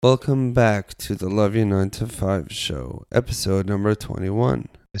Welcome back to the Love You 9 to 5 show, episode number 21.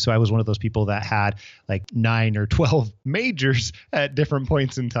 So I was one of those people that had like 9 or 12 majors at different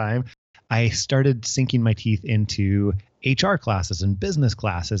points in time. I started sinking my teeth into HR classes and business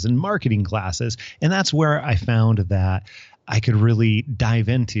classes and marketing classes. And that's where I found that I could really dive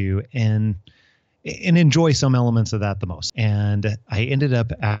into and enjoy some elements of that the most. And I ended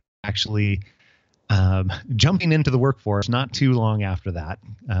up actually jumping into the workforce not too long after that.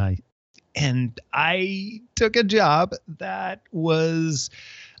 And I took a job that was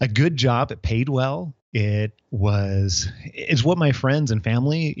a good job. It paid well. It's what my friends and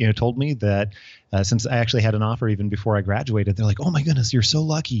family, told me that since I actually had an offer even before I graduated, they're like, "Oh my goodness, you're so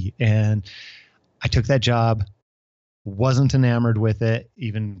lucky." And I took that job, wasn't enamored with it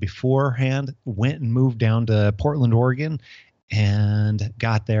even beforehand, went and moved down to Portland, Oregon, and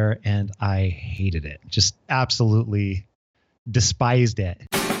got there and I hated it. Just absolutely despised it.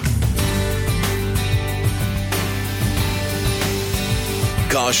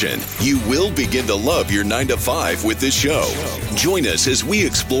 Caution, you will begin to love your 9 to 5 with this show. Join us as we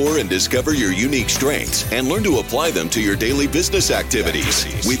explore and discover your unique strengths and learn to apply them to your daily business activities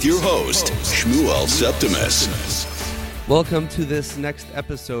with your host, Shmuel Septimus. Welcome to this next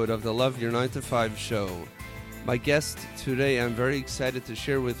episode of the Love Your 9 to 5 show. My guest today I'm very excited to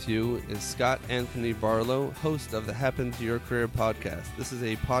share with you is Scott Anthony Barlow, host of the Happen to Your Career podcast. This is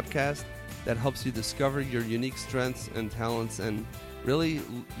a podcast that helps you discover your unique strengths and talents, and really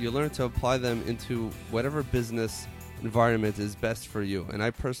you learn to apply them into whatever business environment is best for you. And I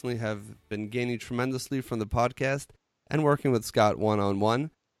personally have been gaining tremendously from the podcast and working with Scott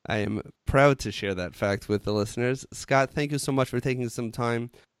one-on-one. I am proud to share that fact with the listeners. Scott, thank you so much for taking some time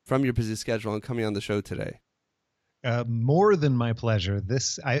from your busy schedule and coming on the show today. More than my pleasure.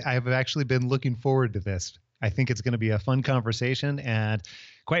 I've actually been looking forward to this. I think it's going to be a fun conversation. And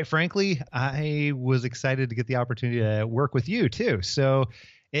quite frankly, I was excited to get the opportunity to work with you too. So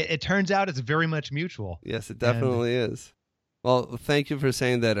it turns out it's very much mutual. Yes, it definitely is. Well, thank you for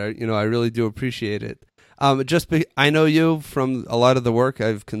saying that. I really do appreciate it. I know you from a lot of the work.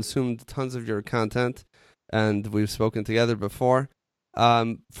 I've consumed tons of your content and we've spoken together before.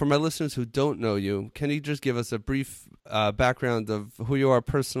 For my listeners who don't know you, can you just give us a brief background of who you are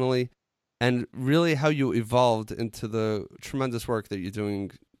personally and really how you evolved into the tremendous work that you're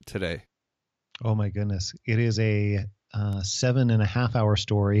doing today? Oh my goodness. It is a 7.5-hour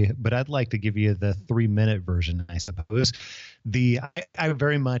story, but I'd like to give you the 3-minute version, I suppose. I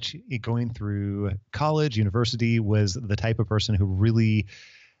very much, going through college, university, was the type of person who really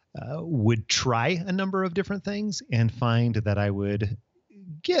would try a number of different things and find that I would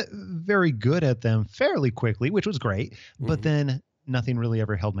get very good at them fairly quickly, which was great. Mm-hmm. But then nothing really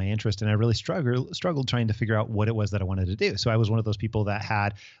ever held my interest. And I really struggled trying to figure out what it was that I wanted to do. So I was one of those people that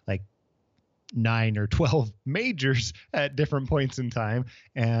had like 9 or 12 majors at different points in time.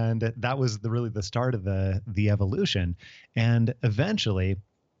 And that was really the start of the evolution. And eventually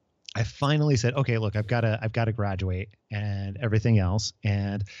I finally said, okay, look, I've got to graduate and everything else.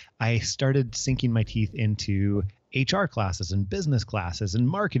 And I started sinking my teeth into HR classes and business classes and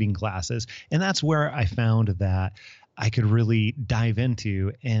marketing classes. And that's where I found that I could really dive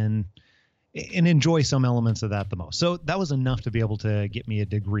into and enjoy some elements of that the most. So that was enough to be able to get me a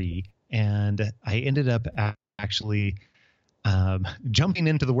degree. And I ended up actually jumping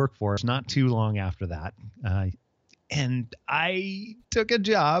into the workforce not too long after that. And I took a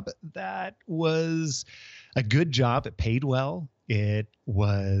job that was a good job. It paid well. It's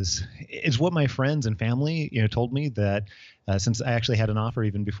what my friends and family, told me that since I actually had an offer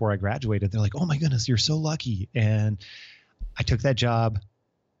even before I graduated, they're like, "Oh my goodness, you're so lucky." And I took that job,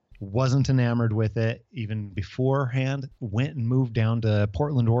 wasn't enamored with it even beforehand, went and moved down to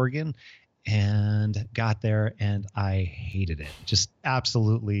Portland, Oregon, and got there and I hated it. Just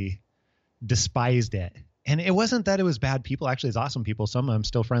absolutely despised it. And it wasn't that it was bad people. Actually, it's awesome people. Some I'm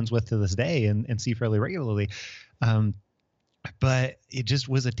still friends with to this day and see fairly regularly. But it just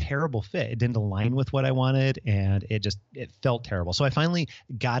was a terrible fit. It didn't align with what I wanted, and it felt terrible. So I finally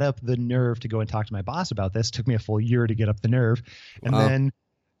got up the nerve to go and talk to my boss about this. It took me a full year to get up the nerve. And then,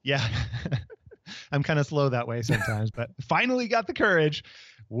 yeah, I'm kind of slow that way sometimes, but finally got the courage,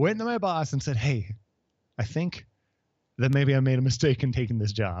 went to my boss and said, "Hey, I think that maybe I made a mistake in taking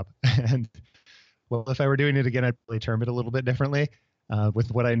this job." And well, if I were doing it again, I'd probably term it a little bit differently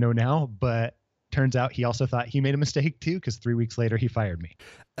with what I know now. But turns out he also thought he made a mistake too, because 3 weeks later he fired me.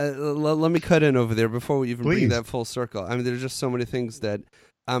 Let me cut in over there before we even bring that full circle. I mean, there's just so many things that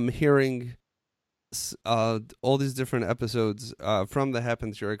I'm hearing. All these different episodes from the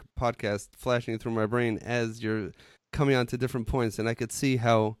Happen to Your podcast flashing through my brain as you're coming on to different points, and I could see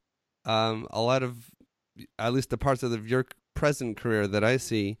how a lot of, at least the parts of your present career that I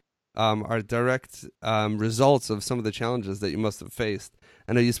see, are direct results of some of the challenges that you must have faced.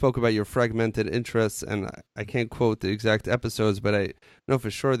 I know you spoke about your fragmented interests, and I can't quote the exact episodes, but I know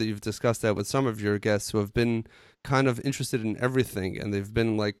for sure that you've discussed that with some of your guests who have been kind of interested in everything, and they've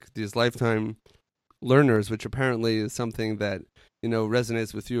been like these lifetime learners, which apparently is something that,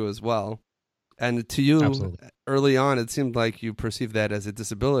 resonates with you as well. And to you, Absolutely. Early on, it seemed like you perceived that as a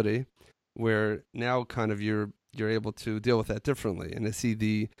disability, where now kind of you're able to deal with that differently. And I see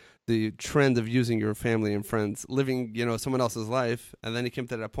the trend of using your family and friends, living, someone else's life. And then you came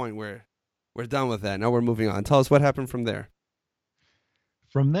to that point where we're done with that. Now we're moving on. Tell us what happened from there.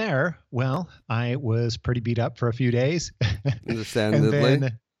 From there, well, I was pretty beat up for a few days. Understandably. And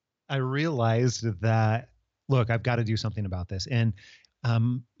then I realized that, look, I've got to do something about this. And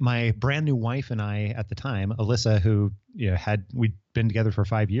my brand new wife and I at the time, Alyssa, who we'd been together for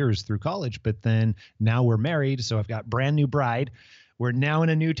 5 years through college, but then now we're married. So I've got brand new bride. We're now in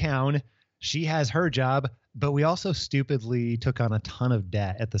a new town. She has her job, but we also stupidly took on a ton of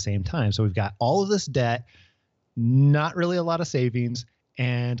debt at the same time. So we've got all of this debt, not really a lot of savings,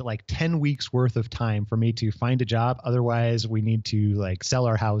 and like 10 weeks worth of time for me to find a job. Otherwise, we need to like sell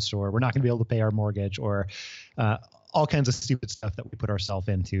our house, or we're not going to be able to pay our mortgage, or all kinds of stupid stuff that we put ourselves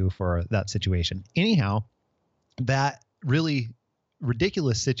into for that situation. Anyhow, that really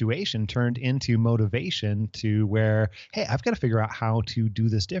ridiculous situation turned into motivation to where, hey, I've got to figure out how to do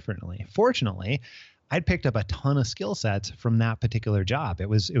this differently. Fortunately, I'd picked up a ton of skill sets from that particular job. It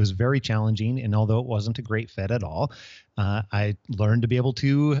was very challenging, and although it wasn't a great fit at all, I learned to be able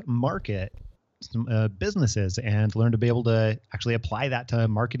to market businesses and learned to be able to actually apply that to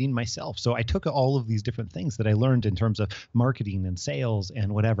marketing myself. So I took all of these different things that I learned in terms of marketing and sales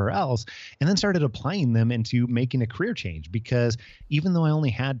and whatever else, and then started applying them into making a career change. Because even though I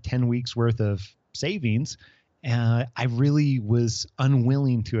only had 10 weeks worth of savings, I really was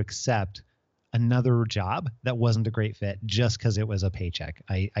unwilling to accept another job that wasn't a great fit just because it was a paycheck.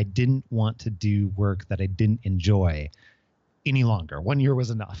 I didn't want to do work that I didn't enjoy any longer. 1 year was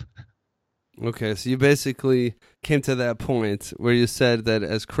enough. Okay, so you basically came to that point where you said that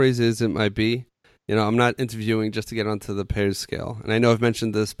as crazy as it might be, I'm not interviewing just to get onto the pay scale. And I know I've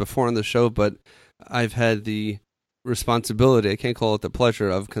mentioned this before on the show, but I've had the responsibility, I can't call it the pleasure,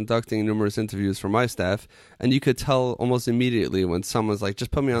 of conducting numerous interviews for my staff. And you could tell almost immediately when someone's like,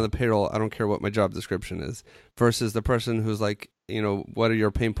 just put me on the payroll, I don't care what my job description is, versus the person who's like, what are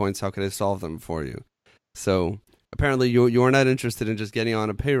your pain points? How can I solve them for you? So apparently you are not interested in just getting on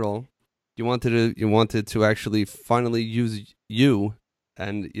a payroll. You wanted to actually finally use you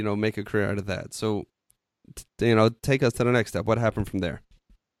and, make a career out of that. So, take us to the next step. What happened from there?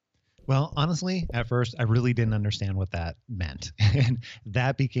 Well, honestly, at first, I really didn't understand what that meant. And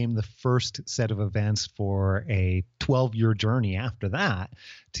that became the first set of events for a 12-year journey after that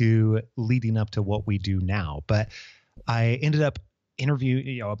to leading up to what we do now. But I ended up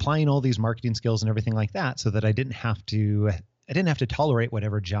applying all these marketing skills and everything like that so that I didn't have to tolerate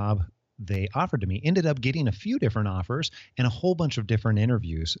whatever job they offered to me. Ended up getting a few different offers and a whole bunch of different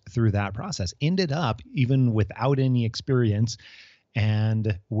interviews through that process. Ended up, even without any experience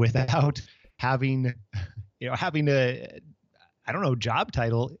and without having a, job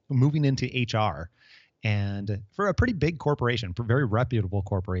title, moving into HR, and for a pretty big corporation, for a very reputable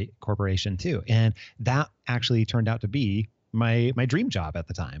corporation too. And that actually turned out to be my dream job at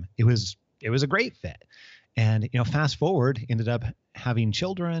the time. It was a great fit. And, fast forward, ended up having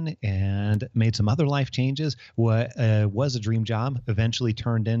children and made some other life changes. What was a dream job eventually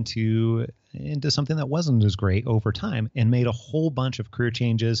turned into something that wasn't as great over time, and made a whole bunch of career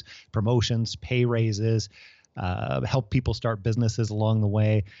changes, promotions, pay raises, help people start businesses along the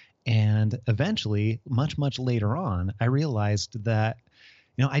way. And eventually, much, much later on, I realized that,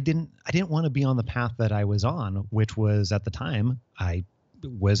 I didn't want to be on the path that I was on, which was, at the time, I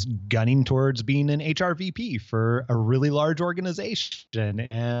was gunning towards being an HR VP for a really large organization.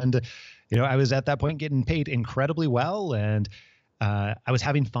 And, I was at that point getting paid incredibly well, and I was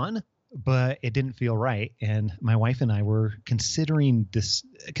having fun, but it didn't feel right. And my wife and I were considering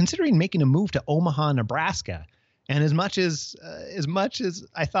making a move to Omaha, Nebraska. And as much as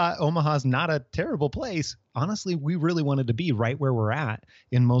I thought Omaha's not a terrible place, honestly, we really wanted to be right where we're at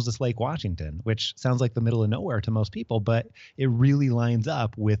in Moses Lake, Washington, which sounds like the middle of nowhere to most people, but it really lines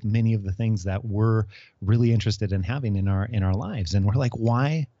up with many of the things that we're really interested in having in our lives. And we're like,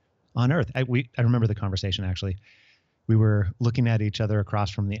 why on earth? I remember the conversation, actually. We were looking at each other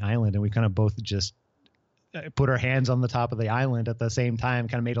across from the island, and we kind of both just put our hands on the top of the island at the same time,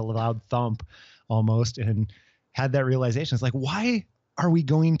 kind of made a loud thump almost. And had that realization. It's like, why are we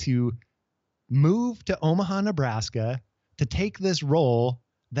going to move to Omaha, Nebraska to take this role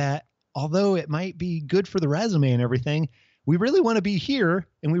that, although it might be good for the resume and everything, we really want to be here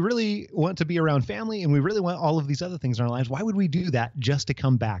and we really want to be around family and we really want all of these other things in our lives. Why would we do that just to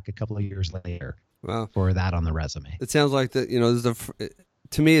come back a couple of years later for that on the resume? It sounds like that,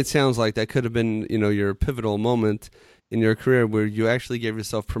 to me, it sounds like that could have been, your pivotal moment in your career where you actually gave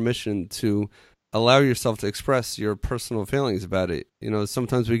yourself permission to allow yourself to express your personal feelings about it.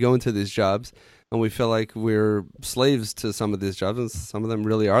 Sometimes we go into these jobs and we feel like we're slaves to some of these jobs, and some of them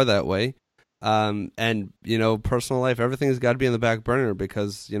really are that way. Personal life, everything's got to be in the back burner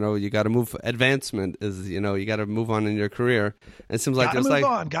because, you got to move. Advancement is, you got to move on in your career. And it seems like there's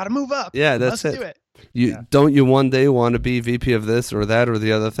got to move up. Yeah, that's Let's it. Do it. Don't you one day want to be VP of this or that or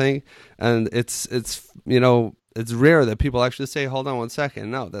the other thing? And it's rare that people actually say, hold on one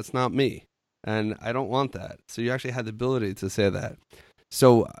second. No, that's not me. And I don't want that. So you actually had the ability to say that.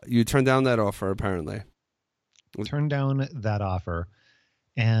 So you turned down that offer, apparently. Turned down that offer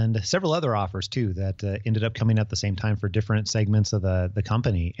and several other offers too that ended up coming at the same time for different segments of the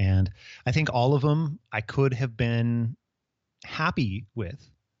company. And I think all of them I could have been happy with,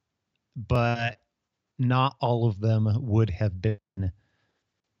 but not all of them would have been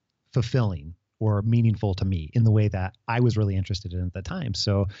fulfilling or meaningful to me in the way that I was really interested in at the time.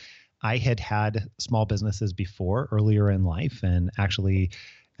 So I had small businesses before earlier in life, and actually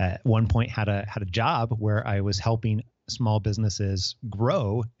at one point had a job where I was helping small businesses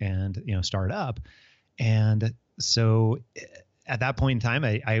grow and, start up. And so at that point in time,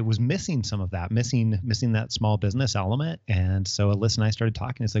 I was missing some of that, missing that small business element. And so Alyssa and I started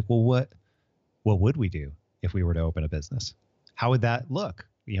talking. It's like, well, what would we do if we were to open a business? How would that look?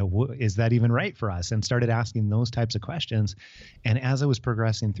 Is that even right for us? And started asking those types of questions. And as I was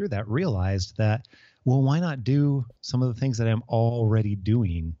progressing through that, realized that, well, why not do some of the things that I'm already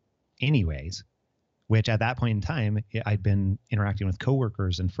doing anyways? Which at that point in time, I'd been interacting with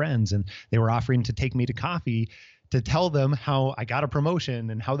coworkers and friends, and they were offering to take me to coffee to tell them how I got a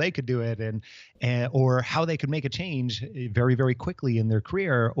promotion and how they could do it, and or how they could make a change very, very quickly in their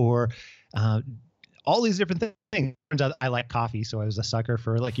career, or all these different things. Turns out I like coffee, so I was a sucker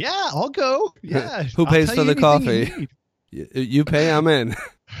for like, yeah, I'll go. Yeah. Who pays for the coffee? You pay, I'm in.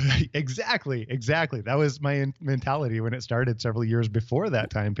 Exactly. That was my mentality when it started several years before that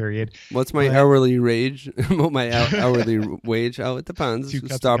time period. What's my hourly wage? My hourly wage? Oh, it depends.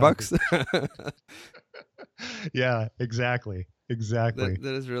 Starbucks. Yeah, exactly.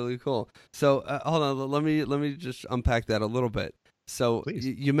 That is really cool. So hold on, let me just unpack that a little bit. So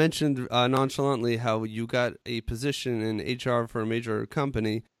you mentioned nonchalantly how you got a position in HR for a major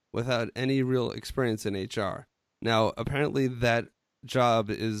company without any real experience in HR. Now, apparently that job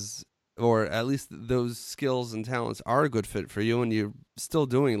is, or at least those skills and talents are a good fit for you, and you're still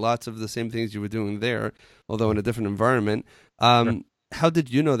doing lots of the same things you were doing there, although in a different environment. Sure. How did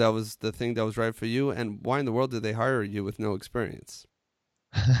you know that was the thing that was right for you, and why in the world did they hire you with no experience?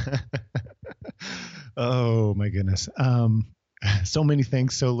 Oh, my goodness. So many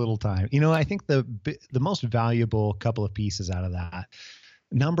things, so little time. I think the most valuable couple of pieces out of that,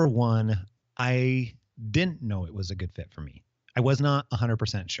 number one, I didn't know it was a good fit for me. I was not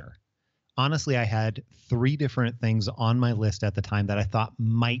 100% sure. Honestly, I had 3 different things on my list at the time that I thought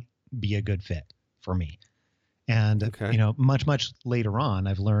might be a good fit for me. And, much later on,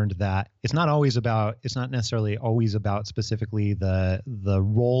 I've learned that it's not necessarily always about specifically the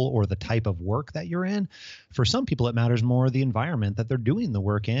role or the type of work that you're in. For some people, it matters more the environment that they're doing the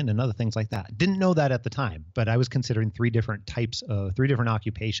work in and other things like that. Didn't know that at the time, but I was considering 3 different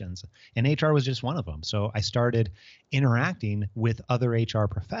occupations, and HR was just one of them. So I started interacting with other HR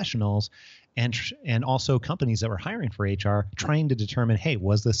professionals and also companies that were hiring for HR, trying to determine, hey,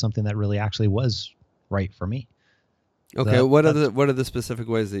 was this something that really actually was right for me? Okay, what are the specific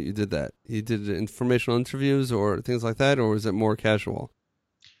ways that you did that? You did informational interviews or things like that, or was it more casual?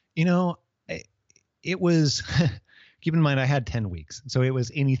 It was, keep in mind, I had 10 weeks, so it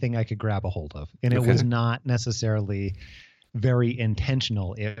was anything I could grab a hold of, and it was not necessarily very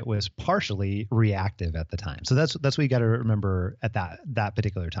intentional. It was partially reactive at the time. So that's what you got to remember at that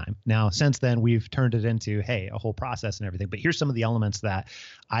particular time. Now, since then, we've turned it into, hey, a whole process and everything. But here's some of the elements that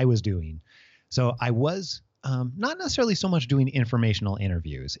I was doing. So I was not necessarily so much doing informational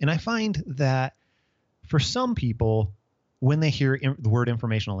interviews. And I find that for some people, when they hear the word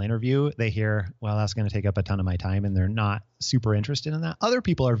informational interview, they hear, well, that's going to take up a ton of my time, and they're not super interested in that. Other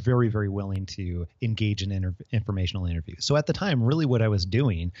people are very, very willing to engage in informational interviews. So at the time, really what I was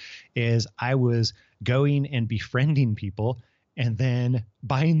doing is I was going and befriending people and then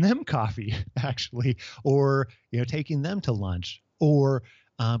buying them coffee, actually, or taking them to lunch, or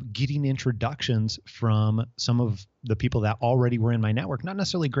getting introductions from some of the people that already were in my network, not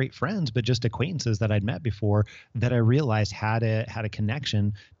necessarily great friends, but just acquaintances that I'd met before that I realized had a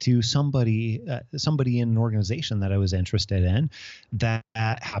connection to somebody in an organization that I was interested in that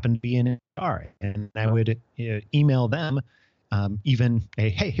happened to be in HR. And I would email them even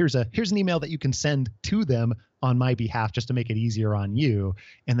hey, here's an email that you can send to them on my behalf just to make it easier on you.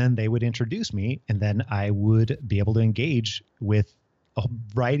 And then they would introduce me, and then I would be able to engage with a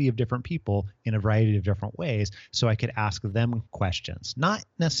variety of different people in a variety of different ways, so I could ask them questions, not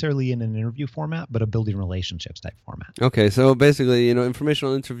necessarily in an interview format, but a building relationships type format. Okay, so basically,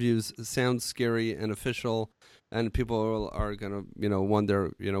 informational interviews sound scary and official, and people are gonna,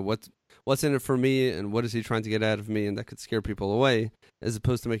 wonder, what's in it for me, and what is he trying to get out of me, and that could scare people away. As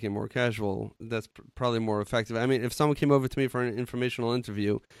opposed to making it more casual, that's probably more effective. I mean, if someone came over to me for an informational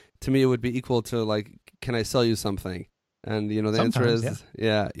interview, to me it would be equal to like, can I sell you something? And the answer is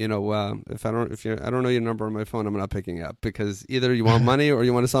if I don't know your number on my phone, I'm not picking up, because either you want money or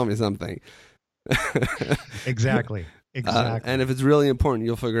you want to sell me something. Exactly. And if it's really important,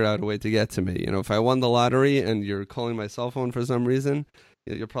 you'll figure out a way to get to me. If I won the lottery and you're calling my cell phone for some reason,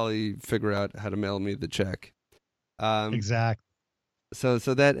 you'll probably figure out how to mail me the check. Exactly. So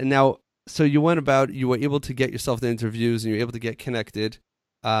you went about, you were able to get yourself the interviews, and you were able to get connected.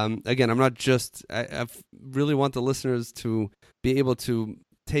 Again, I'm not just, I really want the listeners to be able to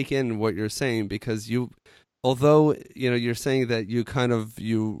take in what you're saying, because although you're saying that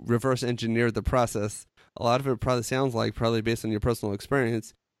you reverse engineered the process, a lot of it probably sounds like probably based on your personal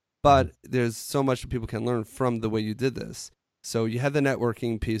experience, but there's so much that people can learn from the way you did this. So you had the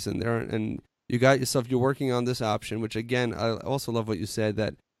networking piece in there, and you're working on this option, which again, I also love what you said,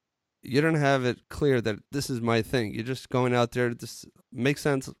 that you don't have it clear that this is my thing. You're just going out there. This makes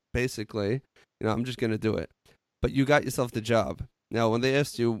sense, basically. I'm just going to do it. But you got yourself the job. Now, when they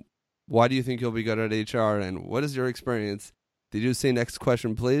asked you, why do you think you'll be good at HR, and what is your experience, did you say next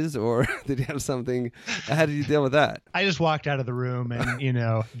question, please? Or did you have something? How did you deal with that? I just walked out of the room, and,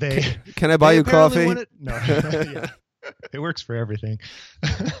 they... Can I buy you coffee? No. Yeah. It works for everything.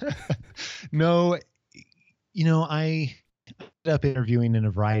 No, I ended up interviewing in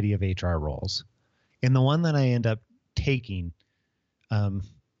a variety of HR roles. And the one that I end up taking,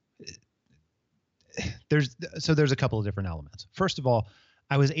 there's a couple of different elements. First of all,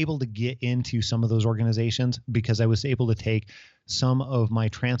 I was able to get into some of those organizations because I was able to take some of my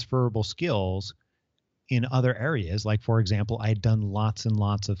transferable skills in other areas. Like, for example, I'd done lots and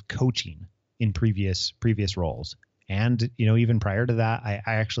lots of coaching in previous roles. And, even prior to that, I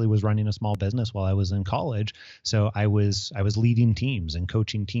actually was running a small business while I was in college. So I was leading teams and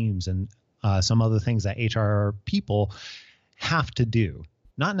coaching teams and some other things that HR people have to do.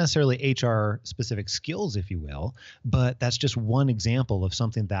 Not necessarily HR specific skills, if you will, but that's just one example of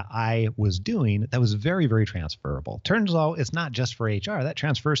something that I was doing that was very, very transferable. Turns out it's not just for HR. That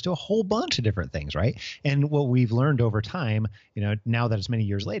transfers to a whole bunch of different things, right? And what we've learned over time, now that it's many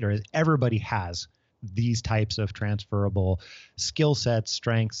years later, is everybody has these types of transferable skill sets,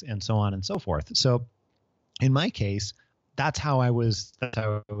 strengths, and so on and so forth. So in my case, that's how I was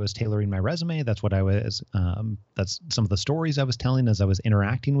tailoring my resume. That's what I was, that's some of the stories I was telling as I was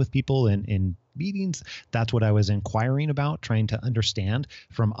interacting with people in meetings. That's what I was inquiring about, trying to understand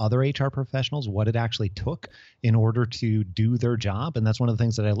from other HR professionals what it actually took in order to do their job. And that's one of the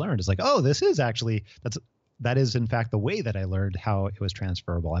things that I learned is like, oh, that is in fact the way that I learned how it was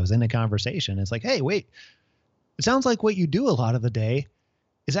transferable. I was in a conversation. It's like, hey, wait, it sounds like what you do a lot of the day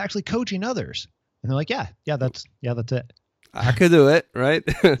is actually coaching others. And they're like, yeah, that's it. I could do it, right?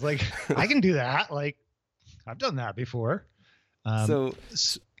 It's like, I can do that. Like, I've done that before. I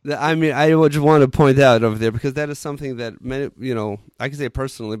just want to point out over there, because that is something that many, I can say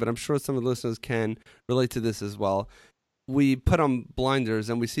personally, but I'm sure some of the listeners can relate to this as well. We put on blinders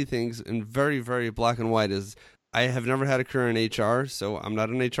and we see things in very, very black and white. As I have never had a career in HR, so I'm not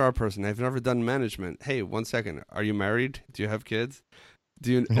an HR person. I've never done management. Hey, 1 second. Are you married? Do you have kids?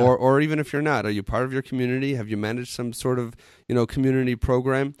 Do you, or even if you're not, are you part of your community? Have you managed some sort of, community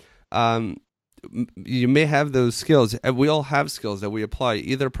program? You may have those skills. We all have skills that we apply,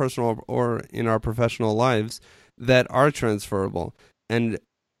 either personal or in our professional lives, that are transferable. And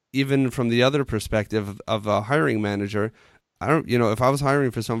even from the other perspective of a hiring manager, I don't, if I was hiring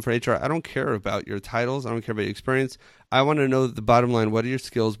for someone for HR, I don't care about your titles. I don't care about your experience. I want to know the bottom line. What are your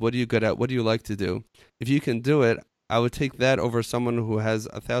skills? What are you good at? What do you like to do? If you can do it, I would take that over someone who has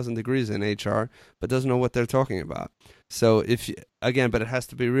 1,000 degrees in HR but doesn't know what they're talking about. So but it has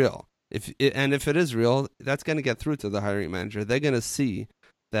to be real. if it is real, that's going to get through to the hiring manager. They're going to see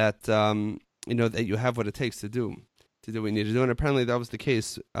that that you have what it takes to do what you need to do, and apparently that was the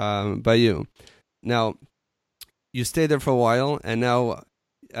case by you. Now, you stayed there for a while, and now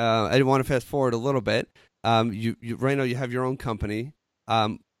I want to fast forward a little bit. You right now you have your own company.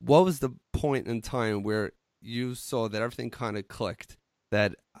 What was the point in time where you saw that everything kind of clicked?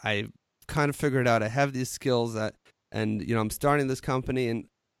 That I kind of figured out I have these skills and I'm starting this company and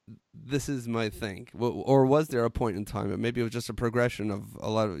this is my thing. Or was there a point in time? Maybe it was just a progression of a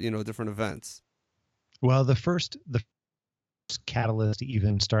lot of different events. Well, the first catalyst to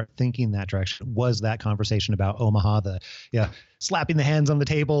even start thinking that direction was that conversation about Omaha, slapping the hands on the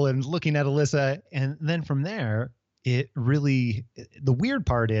table and looking at Alyssa. And then from there, the weird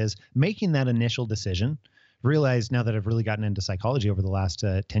part is making that initial decision. Realize now that I've really gotten into psychology over the last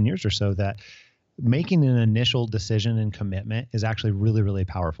 10 years or so that making an initial decision and commitment is actually really, really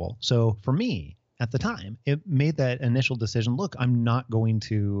powerful. So for me at the time, it made that initial decision. Look, I'm not going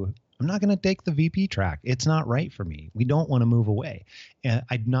to take the VP track. It's not right for me. We don't want to move away.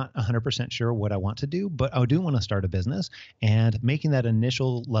 I'm not 100% sure what I want to do, but I do want to start a business, and making that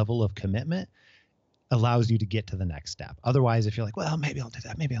initial level of commitment allows you to get to the next step. Otherwise, if you're like, well, maybe I'll do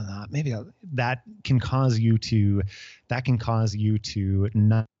that, maybe I'll not, that can cause you to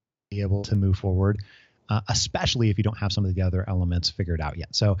not be able to move forward, especially if you don't have some of the other elements figured out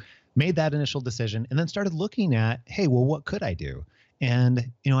yet. So made that initial decision and then started looking at, hey, well, what could I do?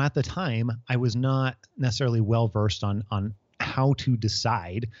 And, at the time I was not necessarily well-versed on how to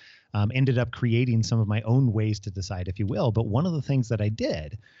decide, ended up creating some of my own ways to decide, if you will. But one of the things that I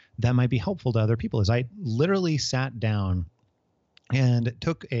did that might be helpful to other people is I literally sat down and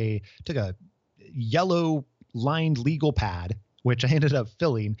took a yellow lined legal pad, which I ended up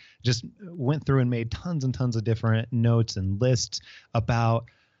filling, just went through and made tons and tons of different notes and lists about,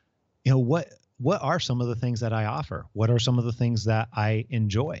 what are some of the things that I offer? What are some of the things that I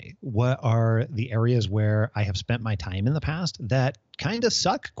enjoy? What are the areas where I have spent my time in the past that kind of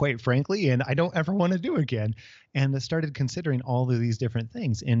suck, quite frankly, and I don't ever want to do again? And I started considering all of these different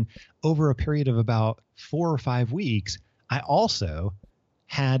things. And over a period of about 4 or 5 weeks, I also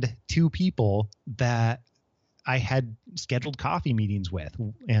had 2 people that I had scheduled coffee meetings with.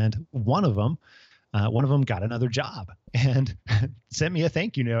 And one of them got another job and sent me a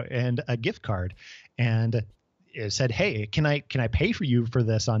thank you note and a gift card, and it said, hey, can I pay for you for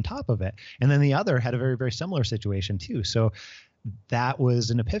this on top of it? And then the other had a very, very similar situation too. So that was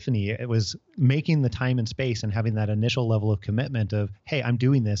an epiphany. It was making the time and space and having that initial level of commitment of, hey, I'm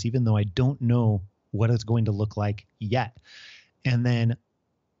doing this even though I don't know what it's going to look like yet. And then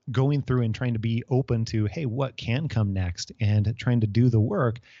going through and trying to be open to, hey, what can come next, and trying to do the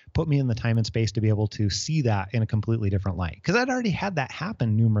work put me in the time and space to be able to see that in a completely different light. Because I'd already had that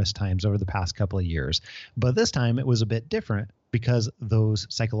happen numerous times over the past couple of years. But this time it was a bit different because those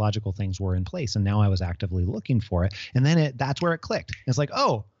psychological things were in place. And now I was actively looking for it. And then that's where it clicked. It's like,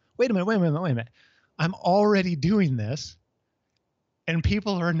 oh, wait a minute. I'm already doing this and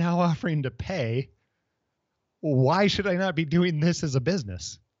people are now offering to pay. Why should I not be doing this as a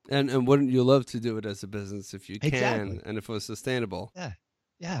business? And wouldn't you love to do it as a business if you can, exactly. And if it was sustainable?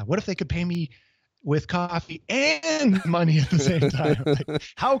 Yeah. What if they could pay me with coffee and money at the same time? Like,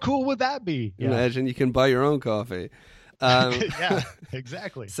 how cool would that be? Yeah. Imagine you can buy your own coffee. Yeah,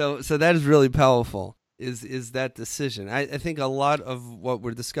 exactly. So that is really powerful. Is that decision? I think a lot of what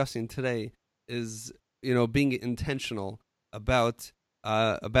we're discussing today is being intentional about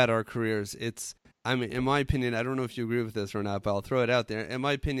our careers. In my opinion, I don't know if you agree with this or not, but I'll throw it out there. In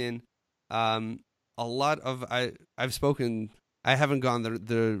my opinion, a lot of I haven't gone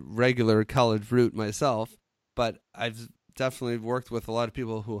the regular college route myself, but I've definitely worked with a lot of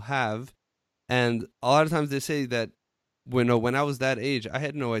people who have, and a lot of times they say that when I was that age, I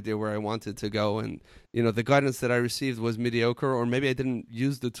had no idea where I wanted to go, and the guidance that I received was mediocre, or maybe I didn't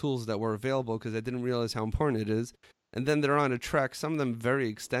use the tools that were available because I didn't realize how important it is. And then they're on a track, some of them very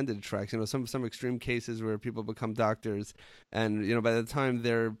extended tracks, some extreme cases where people become doctors. And, by the time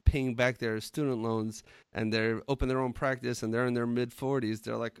they're paying back their student loans and they're open their own practice and they're in their mid-40s,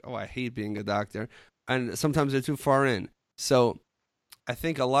 they're like, oh, I hate being a doctor. And sometimes they're too far in. So I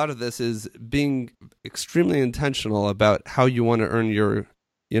think a lot of this is being extremely intentional about how you want to earn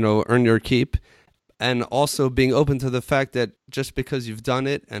your keep. And also being open to the fact that just because you've done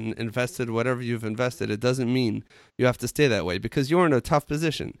it and invested whatever you've invested, it doesn't mean you have to stay that way, because you're in a tough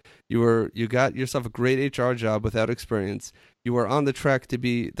position. You got yourself a great HR job without experience. You were on the track to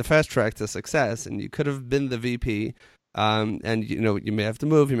be the fast track to success, and you could have been the VP. And you may have to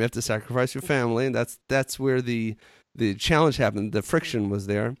move, you may have to sacrifice your family, and that's where the challenge happened. The friction was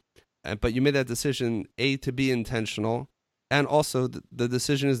there. but you made that decision, A, to be intentional, and also the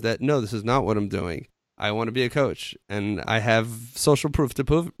decision is that, no, this is not what I'm doing. I want to be a coach, and I have social proof to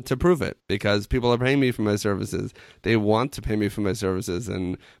prove it, because people are paying me for my services. They want to pay me for my services,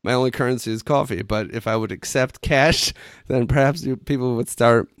 and my only currency is coffee. But if I would accept cash, then perhaps people would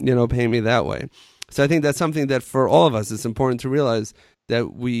start, paying me that way. So I think that's something that for all of us, it's important to realize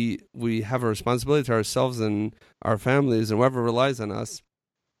that we have a responsibility to ourselves and our families and whoever relies on us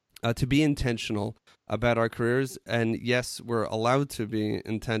to be intentional about our careers. And yes, we're allowed to be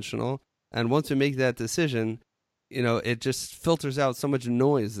intentional. And once we make that decision, it just filters out so much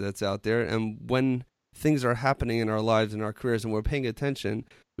noise that's out there. And when things are happening in our lives and our careers and we're paying attention,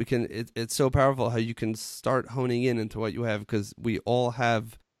 it's so powerful how you can start honing in into what you have, because we all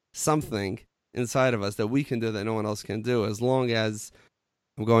have something inside of us that we can do that no one else can do, as long as,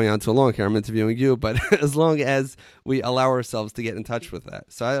 I'm going on too long here, I'm interviewing you, but as long as we allow ourselves to get in touch with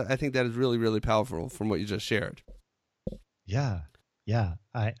that. So I think that is really, really powerful from what you just shared. Yeah. Yeah.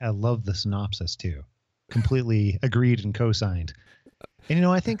 I love the synopsis too. Completely agreed and co-signed. And,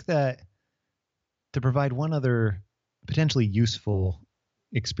 I think that to provide one other potentially useful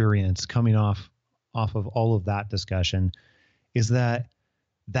experience coming off of all of that discussion is that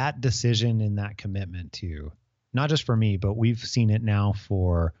decision and that commitment to, not just for me, but we've seen it now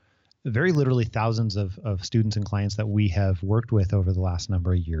for very literally thousands of students and clients that we have worked with over the last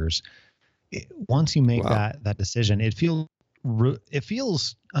number of years. Once you make that decision, it feels not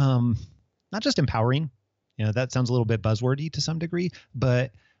just empowering. That sounds a little bit buzzwordy to some degree,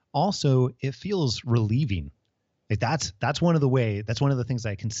 but also it feels relieving. That's one of the things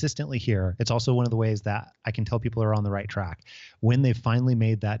I consistently hear. It's also one of the ways that I can tell people are on the right track when they've finally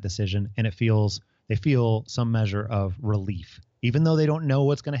made that decision, and they feel some measure of relief, even though they don't know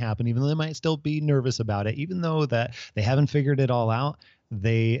what's going to happen, even though they might still be nervous about it, even though that they haven't figured it all out.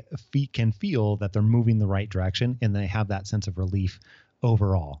 They can feel that they're moving the right direction, and they have that sense of relief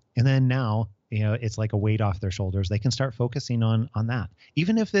overall. And then now, it's like a weight off their shoulders. They can start focusing on that,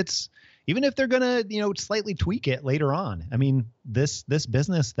 even if they're going to, slightly tweak it later on. I mean, this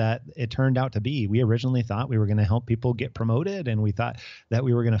business that it turned out to be, we originally thought we were going to help people get promoted, and we thought that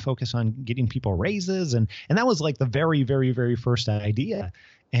we were going to focus on getting people raises. And that was like the very, very, very first idea,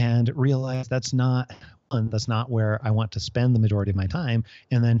 and realized that's not where I want to spend the majority of my time.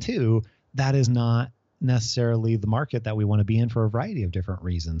 And then two, that is not necessarily the market that we want to be in for a variety of different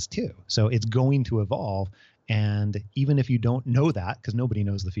reasons too. So it's going to evolve. And even if you don't know that, because nobody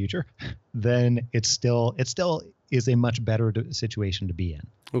knows the future, then it still is a much better situation to be in.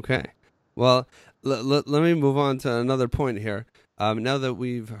 Okay. Well, let me move on to another point here. Now that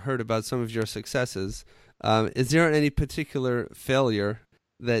we've heard about some of your successes, is there any particular failure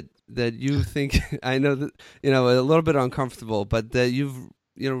that you think, I know that, a little bit uncomfortable, but that you've,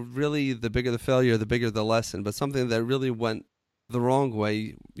 really, the bigger the failure, the bigger the lesson, but something that really went the wrong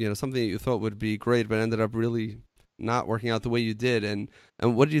way, something that you thought would be great, but ended up really not working out the way you did. And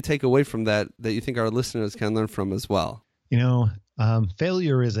what did you take away from that you think our listeners can learn from as well?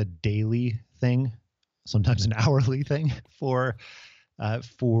 Failure is a daily thing, sometimes an hourly thing for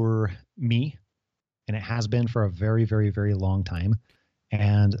me. And it has been for a very, very, very long time.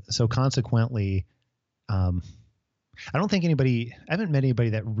 And so consequently, I haven't met anybody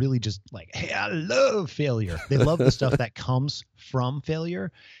that really just like, hey, I love failure. They love the stuff that comes from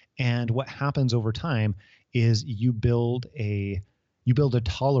failure. And what happens over time is you build a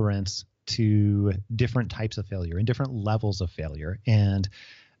tolerance to different types of failure and different levels of failure. And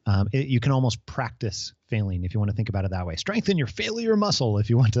you can almost practice failing, if you want to think about it that way. Strengthen your failure muscle, if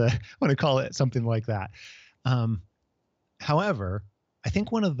you want to call it something like that. However, I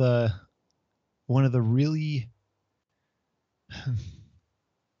think one of the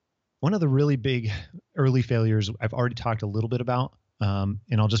really big early failures I've already talked a little bit about, and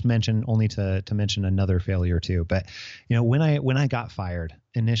I'll just mention only to mention another failure too. But when I got fired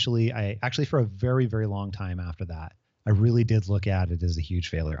initially, I actually for a very, very long time after that, I really did look at it as a huge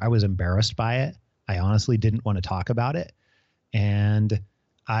failure. I was embarrassed by it. I honestly didn't want to talk about it, and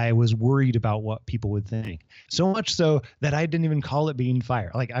I was worried about what people would think. So much so that I didn't even call it being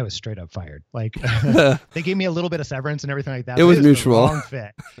fired. Like I was straight up fired. Like they gave me a little bit of severance and everything like that. It was mutual. The wrong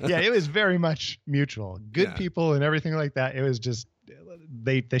fit. Yeah, it was very much mutual. Good people and everything like that. It was just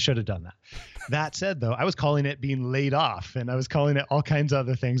they should have done that. That said, though, I was calling it being laid off, and I was calling it all kinds of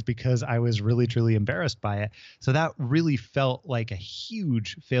other things because I was really, truly embarrassed by it. So that really felt like a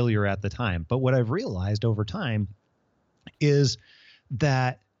huge failure at the time. But what I've realized over time is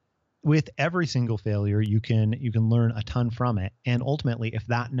that with every single failure, you can learn a ton from it. And ultimately, if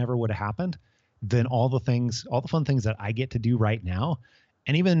that never would have happened, then all the fun things that I get to do right now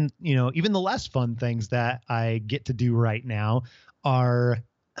And even the less fun things that I get to do right now are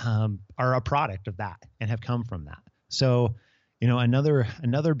a product of that and have come from that. So,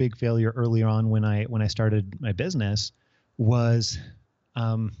 another big failure earlier on when I started my business was,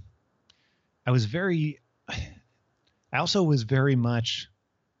 I also was very much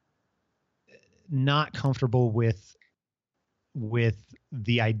not comfortable with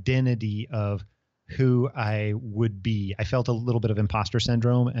the identity of who I would be. I felt a little bit of imposter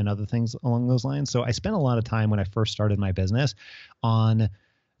syndrome and other things along those lines. So I spent a lot of time when I first started my business on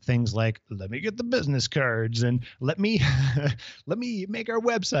things like, let me get the business cards and let me make our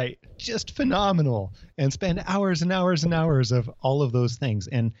website just phenomenal, and spend hours and hours and hours of all of those things.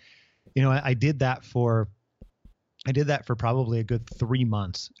 And, I did that for probably a good 3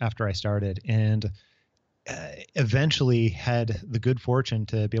 months after I started, and eventually had the good fortune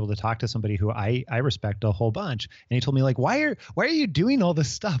to be able to talk to somebody who I respect a whole bunch. And he told me, like, why are you doing all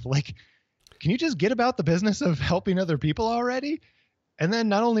this stuff? Like, can you just get about the business of helping other people already? And then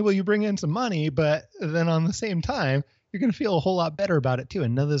not only will you bring in some money, but then on the same time, you're going to feel a whole lot better about it too.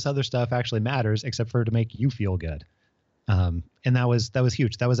 And none of this other stuff actually matters except for to make you feel good. And that was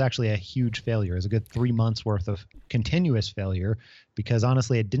huge. That was actually a huge failure. It was a good 3 months worth of continuous failure, because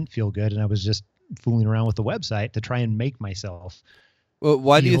honestly, it didn't feel good. And I was just fooling around with the website to try and make myself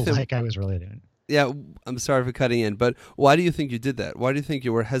why do you think like I was really doing it. Yeah, I'm sorry for cutting in, but why do you think you did that? Why do you think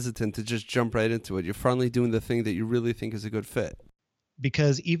you were hesitant to just jump right into it? You're finally doing the thing that you really think is a good fit.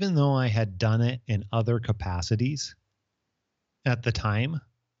 Because even though I had done it in other capacities at the time,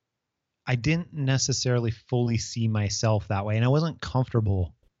 I didn't necessarily fully see myself that way. And I wasn't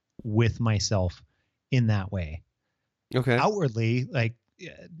comfortable with myself in that way. Okay. Outwardly, like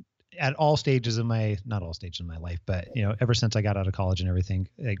at all stages of not all stages of my life, but ever since I got out of college and everything,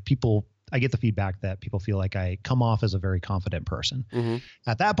 like I get the feedback that people feel like I come off as a very confident person. Mm-hmm.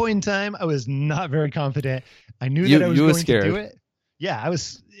 At that point in time, I was not very confident. I knew that I was going to do it. Yeah, I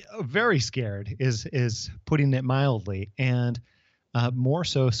was very scared is putting it mildly. And more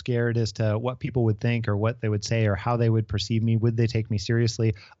so scared as to what people would think or what they would say or how they would perceive me. Would they take me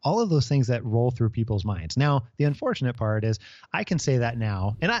seriously? All of those things that roll through people's minds. Now, the unfortunate part is I can say that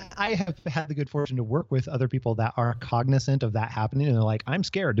now, and I have had the good fortune to work with other people that are cognizant of that happening, and they're like, I'm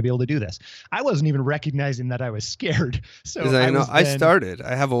scared to be able to do this. I wasn't even recognizing that I was scared. So I started.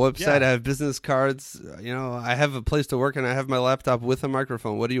 I have a website. Yeah. I have business cards. I have a place to work, and I have my laptop with a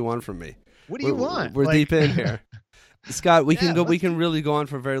microphone. What do you want from me? What do you want? We're deep in here. Scott, we can really go on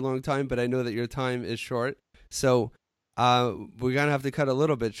for a very long time, but I know that your time is short. So we're going to have to cut a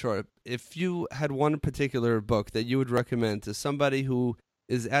little bit short. If you had one particular book that you would recommend to somebody who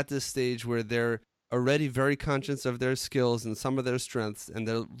is at this stage where they're already very conscious of their skills and some of their strengths, and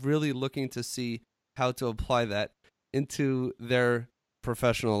they're really looking to see how to apply that into their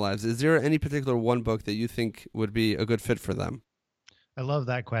professional lives, is there any particular one book that you think would be a good fit for them? I love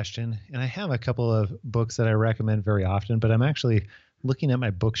that question. And I have a couple of books that I recommend very often, but I'm actually looking at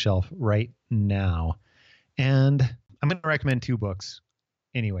my bookshelf right now. And I'm going to recommend 2 books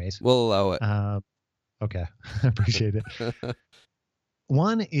anyways. We'll allow it. Okay. I appreciate it.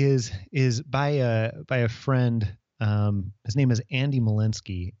 One is by a friend. His name is Andy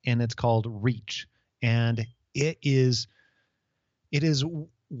Malinsky, and it's called Reach. And it is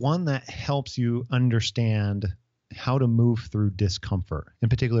one that helps you understand how to move through discomfort, in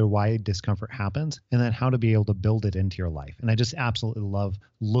particular why discomfort happens, and then how to be able to build it into your life. And I just absolutely love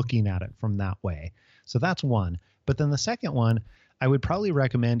looking at it from that way. So that's one. But then the second one I would probably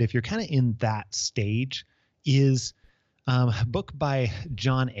recommend, if you're kind of in that stage, is a book by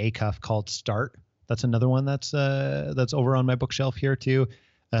John Acuff called Start. That's another one that's over on my bookshelf here too.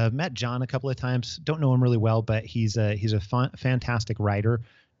 Met John a couple of times. Don't know him really well, but he's a fantastic writer,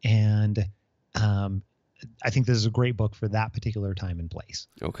 and I think this is a great book for that particular time and place.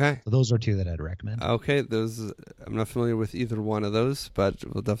 Okay. So those are 2 that I'd recommend. Okay. I'm not familiar with either one of those, but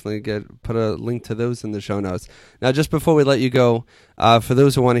we'll definitely put a link to those in the show notes. Now, just before we let you go, for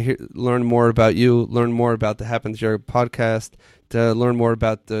those who want to learn more about you, learn more about the Happen to Your podcast, to learn more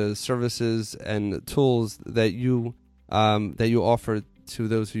about the services and tools that you offer to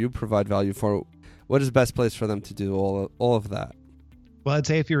those who you provide value for, what is the best place for them to do all of that? Well, I'd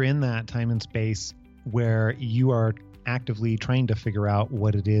say if you're in that time and space where you are actively trying to figure out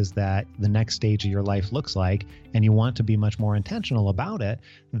what it is that the next stage of your life looks like, and you want to be much more intentional about it,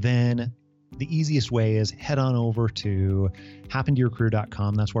 then the easiest way is head on over to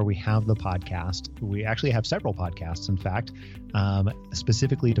happentoyourcareer.com. That's where we have the podcast. We actually have several podcasts, in fact,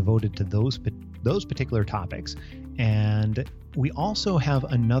 specifically devoted to those particular topics. And we also have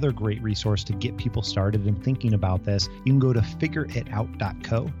another great resource to get people started in thinking about this. You can go to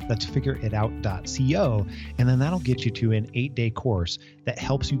figureitout.co. That's figureitout.co. And then that'll get you to an 8-day course that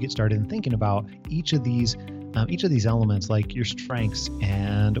helps you get started in thinking about each of these elements, like your strengths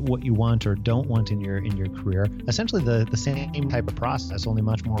and what you want or don't want in your career. Essentially the same type of process, only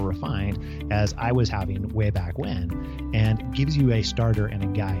much more refined as I was having way back when, and gives you a starter and a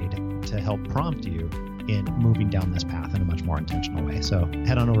guide to help prompt you in moving down this path in a much more intentional way. So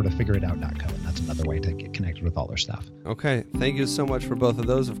head on over to figureitout.co, and that's another way to get connected with all their stuff. Okay. Thank you so much for both of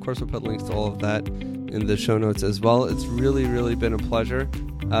those. Of course, we'll put links to all of that in the show notes as well. It's really, really been a pleasure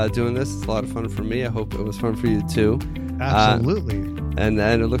doing this. It's a lot of fun for me. I hope it was fun for you too. Absolutely. And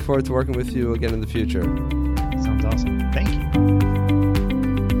I look forward to working with you again in the future. Sounds awesome. Thank you.